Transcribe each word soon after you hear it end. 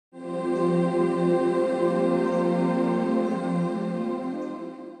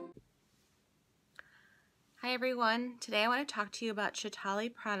everyone. Today I want to talk to you about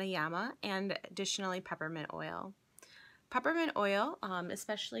Sitali Pranayama and additionally peppermint oil. Peppermint oil,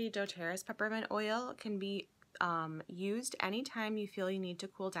 especially doTERRA's peppermint oil, can be used anytime you feel you need to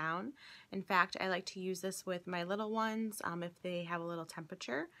cool down. In fact, I like to use this with my little ones if they have a little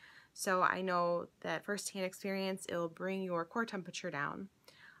temperature. So I know that firsthand experience, it will bring your core temperature down.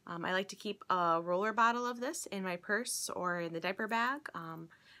 I like to keep a roller bottle of this in my purse or in the diaper bag.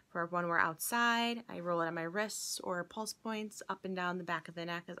 For when we're outside, I roll it on my wrists or pulse points. Up and down the back of the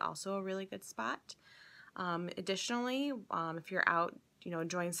neck is also a really good spot. Additionally, if you're out,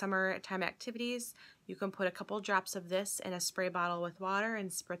 enjoying summertime activities, you can put a couple drops of this in a spray bottle with water and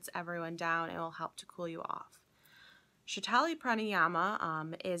spritz everyone down. It will help to cool you off. Sitali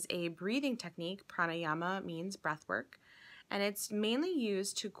Pranayama is a breathing technique. Pranayama means breath work, and it's mainly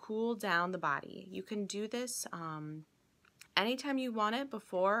used to cool down the body. You can do this anytime you want it,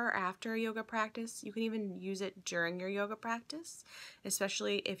 before or after a yoga practice. You can even use it during your yoga practice,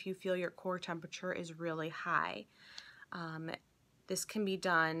 especially if you feel your core temperature is really high. This can be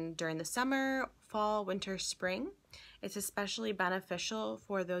done during the summer, fall, winter, spring. It's especially beneficial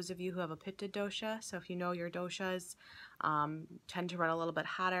for those of you who have a pitta dosha. So if you know your doshas tend to run a little bit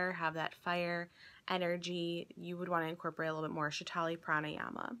hotter, have that fire energy, you would want to incorporate a little bit more Sitali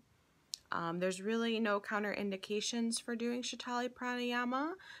Pranayama. There's really no counterindications for doing Sitali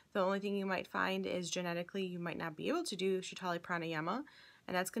Pranayama. The only thing you might find is genetically you might not be able to do Sitali Pranayama,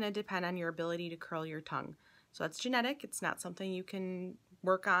 and that's going to depend on your ability to curl your tongue. So that's genetic. It's not something you can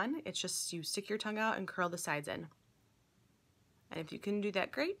work on. It's just you stick your tongue out and curl the sides in. And if you can do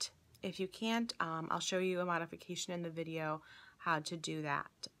that, great. If you can't, I'll show you a modification in the video how to do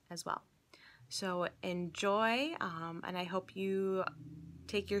that as well. So enjoy, and I hope you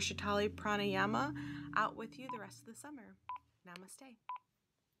take your Sitali Pranayama out with you the rest of the summer. Namaste.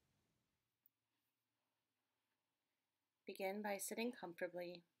 Begin by sitting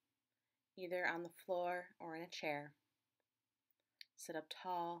comfortably, either on the floor or in a chair. Sit up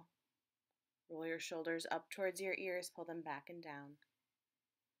tall. Roll your shoulders up towards your ears, pull them back and down.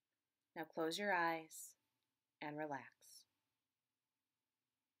 Now close your eyes and relax.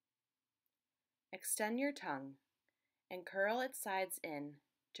 Extend your tongue and curl its sides in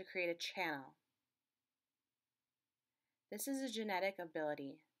to create a channel. This is a genetic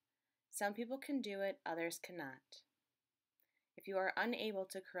ability. Some people can do it, others cannot. If you are unable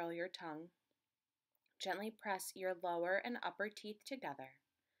to curl your tongue, gently press your lower and upper teeth together.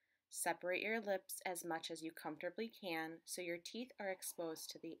 Separate your lips as much as you comfortably can so your teeth are exposed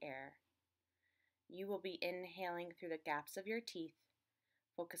to the air. You will be inhaling through the gaps of your teeth,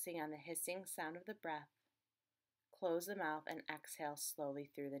 focusing on the hissing sound of the breath. Close the mouth and exhale slowly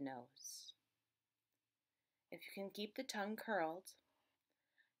through the nose. If you can keep the tongue curled,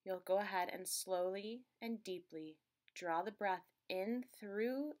 you'll go ahead and slowly and deeply draw the breath in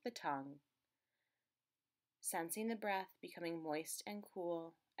through the tongue, sensing the breath becoming moist and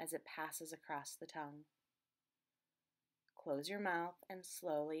cool as it passes across the tongue. Close your mouth and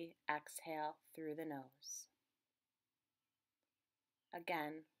slowly exhale through the nose.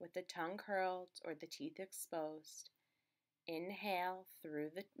 Again, with the tongue curled or the teeth exposed, inhale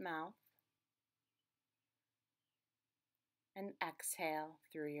through the mouth and exhale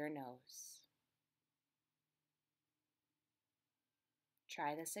through your nose.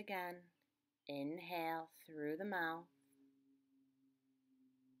 Try this again. Inhale through the mouth.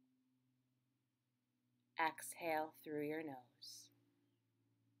 Exhale through your nose.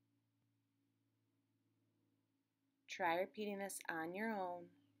 Try repeating this on your own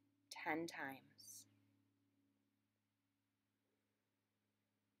 10 times.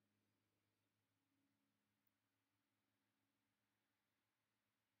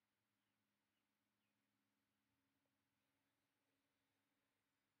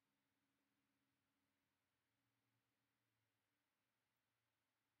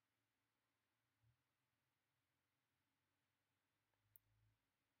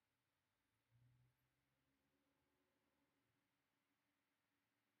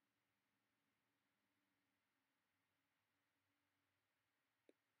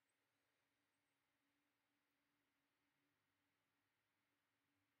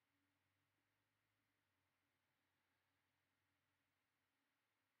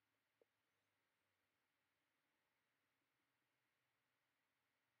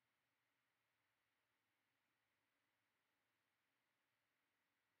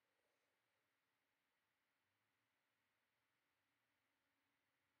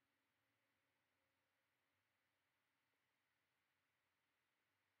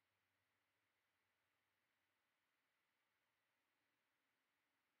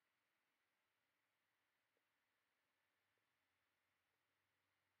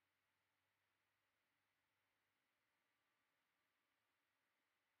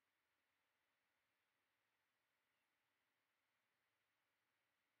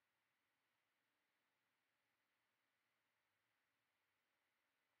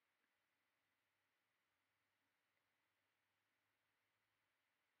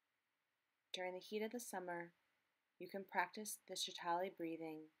 During the heat of the summer, you can practice the Sitali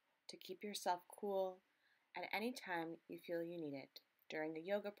breathing to keep yourself cool at any time you feel you need it, during a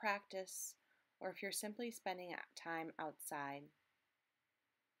yoga practice, or if you're simply spending time outside.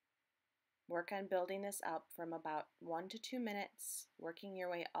 Work on building this up from about 1 to 2 minutes, working your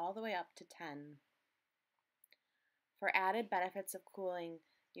way all the way up to 10. For added benefits of cooling,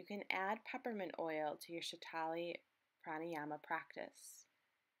 you can add peppermint oil to your Sitali Pranayama practice.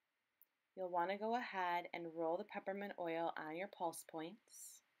 You'll want to go ahead and roll the peppermint oil on your pulse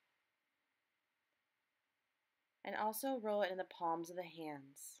points, and also roll it in the palms of the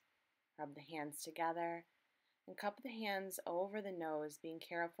hands. Rub the hands together and cup the hands over the nose, being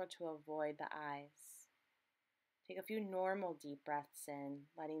careful to avoid the eyes. Take a few normal deep breaths in,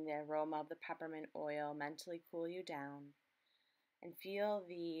 letting the aroma of the peppermint oil mentally cool you down, and feel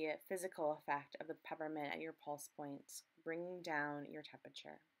the physical effect of the peppermint at your pulse points, bringing down your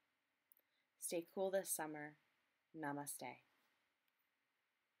temperature. Stay cool this summer. Namaste.